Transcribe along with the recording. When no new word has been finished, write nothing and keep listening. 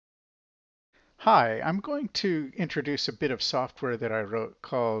Hi, I'm going to introduce a bit of software that I wrote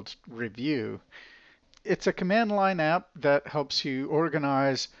called Revuu. It's a command line app that helps you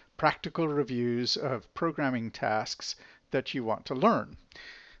organize practical reviews of programming tasks that you want to learn.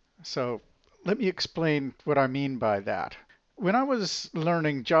 So let me explain what I mean by that. When I was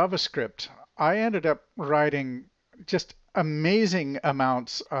learning JavaScript, I ended up writing just amazing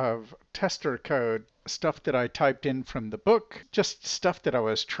amounts of tester code, stuff that I typed in from the book, just stuff that I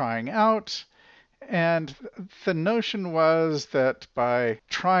was trying out. And the notion was that by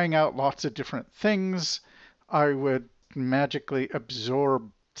trying out lots of different things, I would magically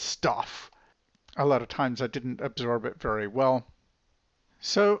absorb stuff. A lot of times I didn't absorb it very well.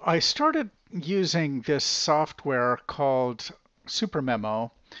 So I started using this software called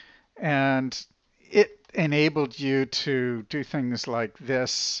SuperMemo, and it enabled you to do things like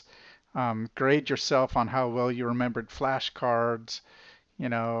this, grade yourself on how well you remembered flashcards,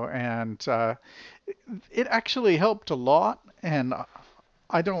 and it actually helped a lot, and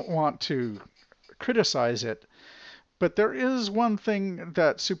I don't want to criticize it, but there is one thing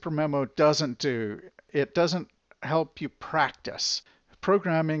that SuperMemo doesn't do. It doesn't help you practice.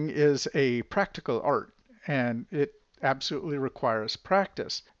 Programming is a practical art, and it absolutely requires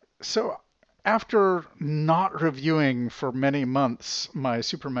practice. So after not reviewing for many months my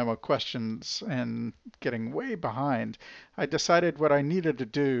SuperMemo questions and getting way behind, I decided what I needed to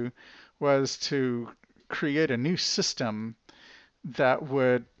do was to create a new system that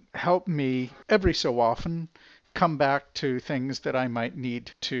would help me every so often come back to things that I might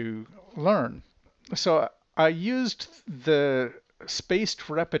need to learn. So I used the spaced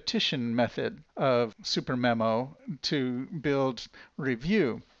repetition method of SuperMemo to build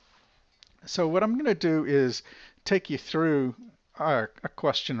Revuu. So what I'm going to do is take you through a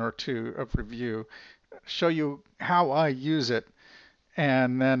question or two of Revuu, show you how I use it,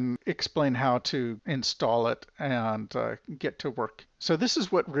 and then explain how to install it and get to work. So this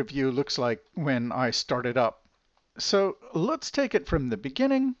is what Revuu looks like when I start it up. So let's take it from the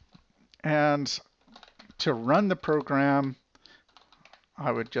beginning, and to run the program,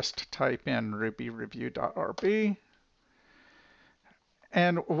 I would just type in review.rb.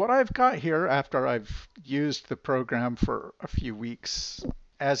 And what I've got here after I've used the program for a few weeks,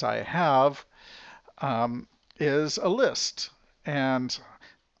 as I have, is a list. And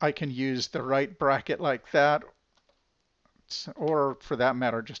I can use the right bracket like that, or for that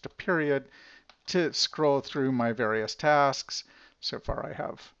matter, just a period, to scroll through my various tasks. So far I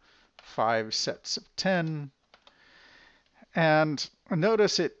have 5 sets of 10. And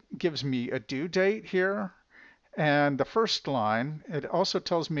notice it gives me a due date here. And the first line, it also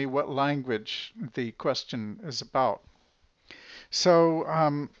tells me what language the question is about.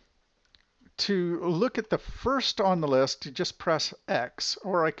 So to look at the first on the list, you just press X,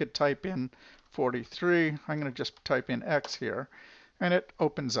 or I could type in 43. I'm going to just type in X here, and it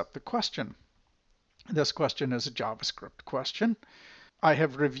opens up the question. This question is a JavaScript question. I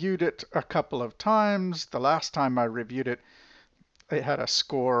have reviewed it a couple of times. The last time I reviewed it, it had a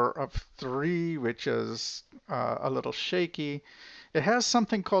score of 3, which is a little shaky. It has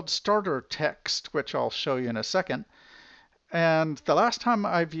something called starter text, which I'll show you in a second. And the last time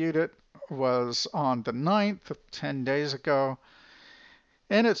I viewed it was on the 9th, 10 days ago,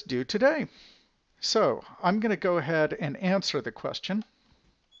 and it's due today. So I'm going to go ahead and answer the question.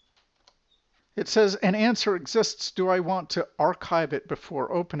 It says, an answer exists. Do I want to archive it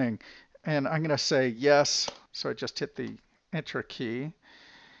before opening? And I'm going to say yes. So I just hit the Enter key.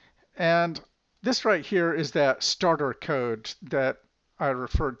 And this right here is that starter code that I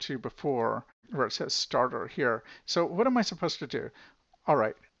referred to before, where it says starter here. So what am I supposed to do? All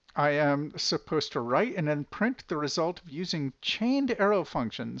right, I am supposed to write and then print the result of using chained arrow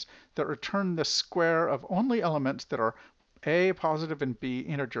functions that return the square of only elements that are A positive and B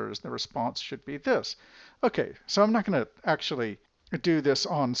integers. The response should be this. Okay, so I'm not going to actually do this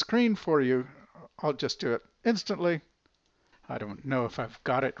on screen for you. I'll just do it instantly. I don't know if I've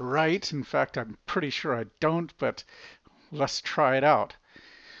got it right. In fact, I'm pretty sure I don't, but let's try it out.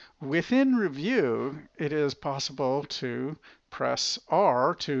 Within Revuu, it is possible to press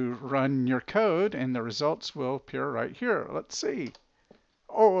R to run your code, and the results will appear right here. Let's see.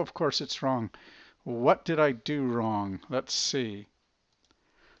 Oh, of course it's wrong. What did I do wrong? Let's see.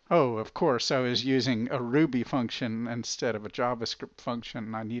 Oh, of course, I was using a Ruby function instead of a JavaScript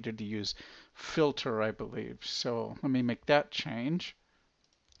function. I needed to use filter, I believe. So let me make that change.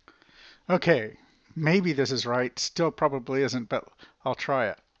 Okay, maybe this is right. Still probably isn't, but I'll try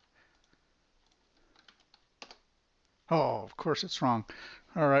it. Oh, of course it's wrong.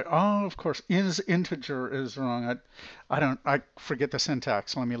 All right. Oh, of course, is integer is wrong. I forget the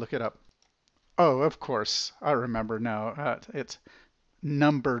syntax. Let me look it up. Oh, of course, I remember now. It's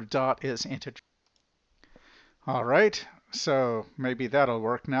number dot is integer. All right, so maybe that'll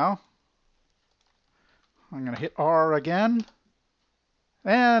work now. I'm going to hit R again,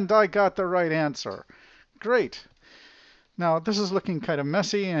 and I got the right answer. Great. Now this is looking kind of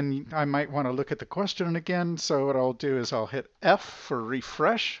messy, and I might want to look at the question again, so what I'll do is I'll hit F for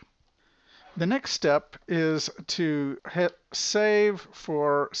refresh. The next step is to hit save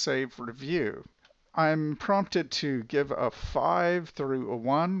for save review. I'm prompted to give a 5 through a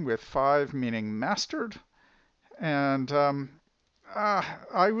 1, with 5 meaning mastered. And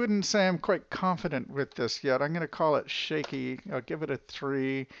I wouldn't say I'm quite confident with this yet. I'm going to call it shaky. I'll give it a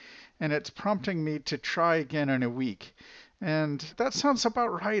 3. And it's prompting me to try again in a week. And that sounds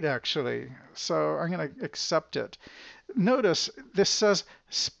about right, actually. So I'm going to accept it. Notice this says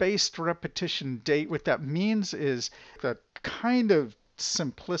spaced repetition date. What that means is the kind of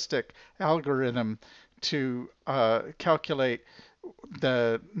simplistic algorithm to calculate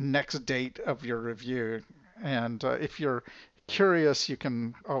the next date of your review. And if you're curious, you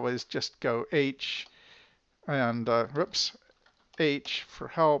can always just go H and whoops, H for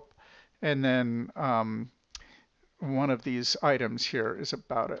help, and then one of these items here is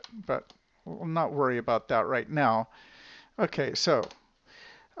about it, but we'll not worry about that right now. Okay, so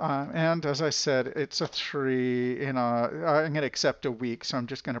and as I said, it's a 3. I'm going to accept a week, so I'm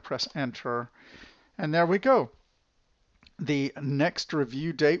just going to press enter, and there we go. The next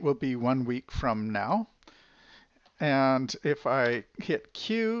review date will be 1 week from now. And if I hit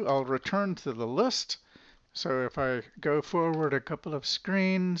Q, I'll return to the list. So if I go forward a couple of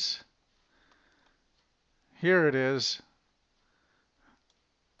screens, here it is.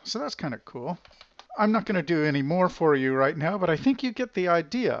 So that's kind of cool. I'm not going to do any more for you right now, but I think you get the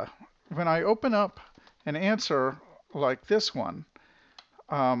idea. When I open up an answer like this one,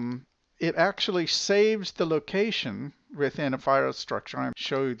 it actually saves the location within a file structure. I'll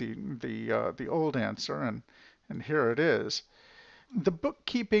show you the old answer, and here it is. The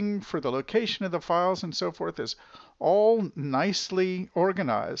bookkeeping for the location of the files and so forth is all nicely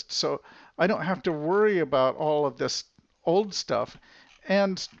organized, so I don't have to worry about all of this old stuff.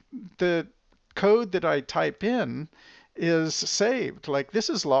 And the code that I type in is saved. Like, this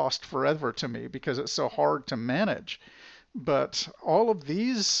is lost forever to me because it's so hard to manage. But all of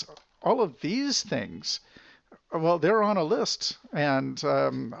these things, well, they're on a list, and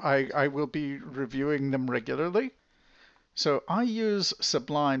I will be reviewing them regularly. So I use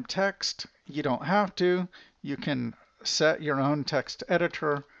Sublime Text. You don't have to. You can set your own text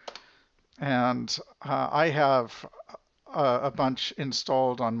editor, and I have a bunch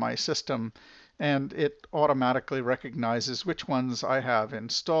installed on my system, and it automatically recognizes which ones I have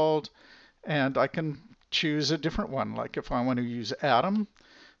installed, and I can choose a different one. Like if I want to use Atom,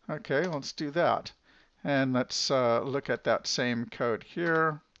 okay, let's do that. And let's look at that same code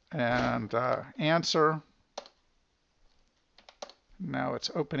here and answer. Now it's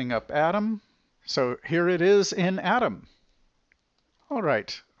opening up Atom. So here it is in Atom. All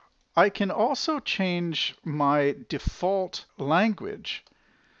right. I can also change my default language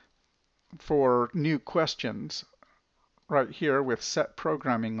for new questions right here with set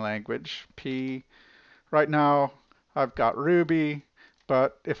programming language, P. Right now I've got Ruby,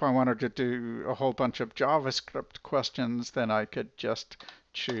 but if I wanted to do a whole bunch of JavaScript questions, then I could just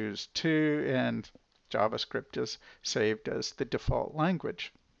choose 2, and JavaScript is saved as the default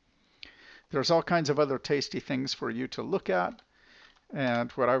language. There's all kinds of other tasty things for you to look at.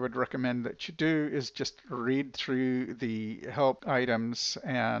 And what I would recommend that you do is just read through the help items.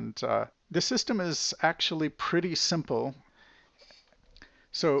 And the system is actually pretty simple.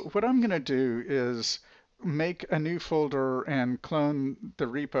 So what I'm going to do is make a new folder and clone the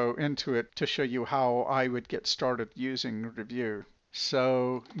repo into it to show you how I would get started using Revuu.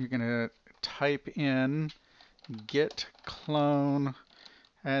 So you're going to type in git clone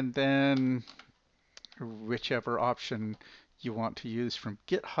and then whichever option you want to use from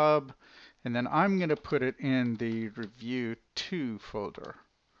GitHub, and then I'm going to put it in the Revuu 2 folder.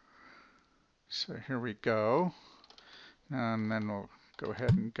 So here we go, and then we'll go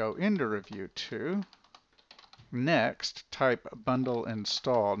ahead and go into Revuu 2. Next, type bundle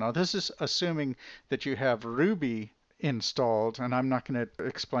install. Now this is assuming that you have Ruby installed, and I'm not going to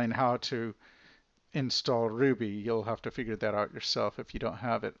explain how to install Ruby. You'll have to figure that out yourself if you don't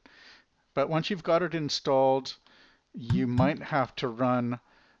have it. But once you've got it installed, you might have to run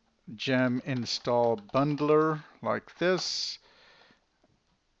gem install bundler like this.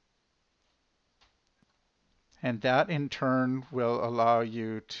 And that in turn will allow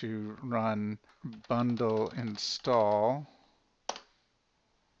you to run bundle install.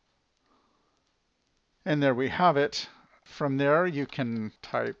 And there we have it. From there, you can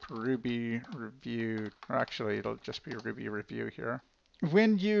type Ruby review, or actually, it'll just be Ruby review here.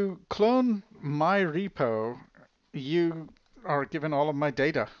 When you clone my repo, you are given all of my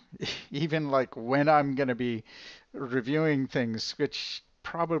data, even like when I'm going to be reviewing things, which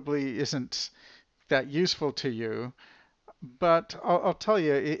probably isn't that useful to you. But I'll tell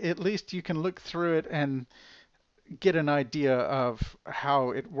you, at least you can look through it and get an idea of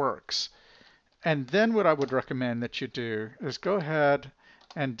how it works. And then what I would recommend that you do is go ahead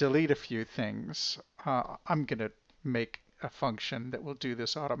and delete a few things. I'm going to make a function that will do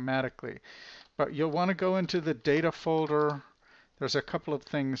this automatically. But you'll want to go into the data folder. There's a couple of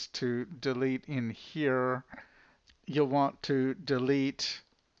things to delete in here. You'll want to delete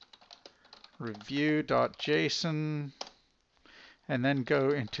review.json and then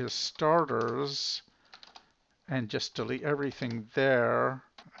go into starters and just delete everything there.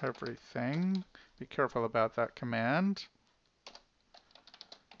 Everything. Be careful about that command.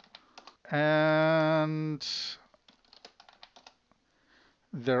 And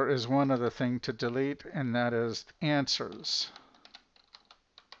there is one other thing to delete, and that is answers.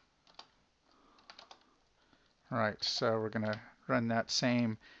 Right, so we're going to run that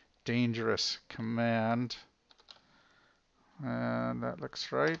same dangerous command. And that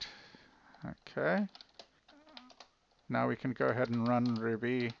looks right. Okay. Now we can go ahead and run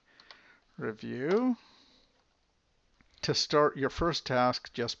Ruby review. To start your first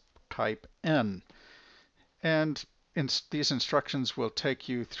task, just type N. And these instructions will take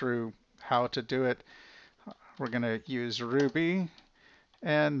you through how to do it. We're going to use Ruby,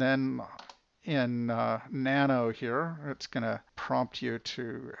 and then in Nano here, it's going to prompt you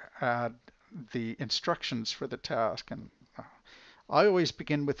to add the instructions for the task. And I always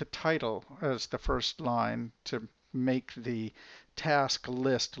begin with the title as the first line to make the task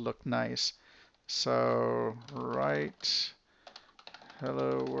list look nice. So write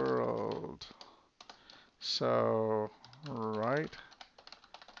hello world. So write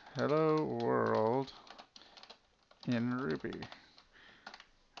hello world in Ruby.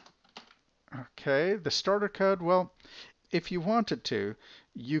 Okay, the starter code, well, if you wanted to,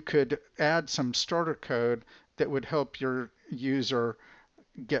 you could add some starter code that would help your user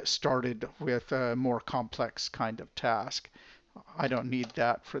get started with a more complex kind of task. I don't need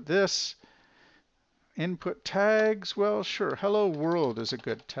that for this. Input tags, well, sure, hello world is a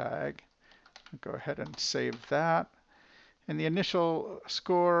good tag. Go ahead and save that. And the initial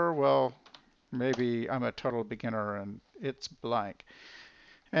score, well, maybe I'm a total beginner and it's blank.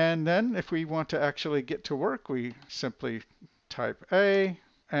 And then if we want to actually get to work, we simply type A,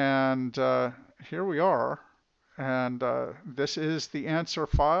 and here we are. And this is the answer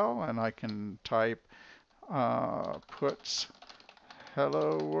file, and I can type puts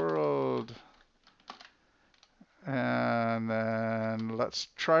hello world. And then let's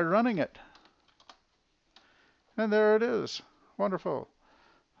try running it. And there it is. Wonderful.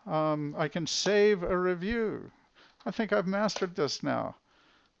 I can save a review. I think I've mastered this now.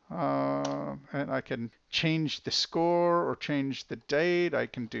 And I can change the score or change the date. I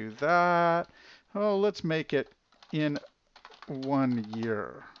can do that. Oh, let's make it in 1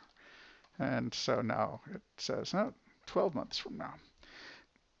 year. And so now it says, oh, 12 months from now.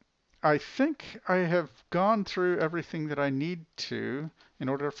 I think I have gone through everything that I need to in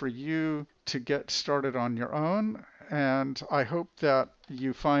order for you to get started on your own. And I hope that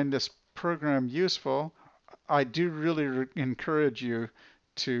you find this program useful. I do really encourage you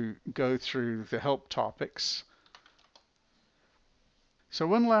to go through the help topics. So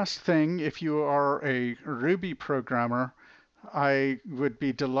one last thing, if you are a Ruby programmer, I would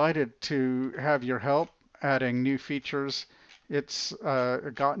be delighted to have your help adding new features. It's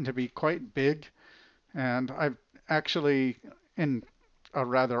gotten to be quite big, and I've actually, in a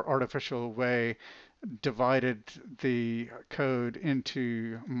rather artificial way, divided the code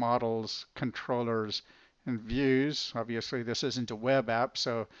into models, controllers, and views. Obviously, this isn't a web app,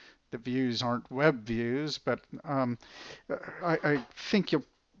 so the views aren't web views, but I think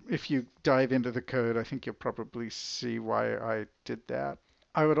if you dive into the code, I think you'll probably see why I did that.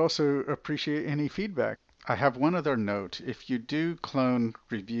 I would also appreciate any feedback. I have one other note. If you do clone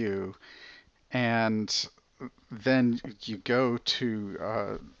review and then you go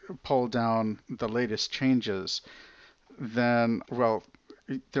to pull down the latest changes, then, well,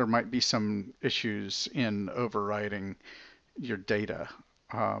 there might be some issues in overwriting your data.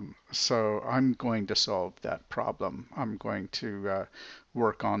 So I'm going to solve that problem. I'm going to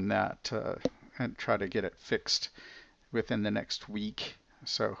work on that and try to get it fixed within the next week.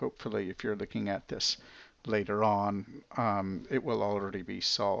 So hopefully if you're looking at this later on, it will already be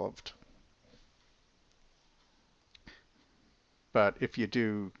solved. But if you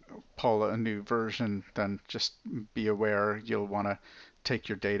do pull a new version, then just be aware you'll want to take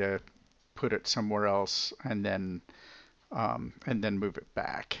your data, put it somewhere else, and then move it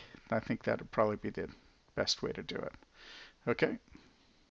back. I think that would probably be the best way to do it. Okay,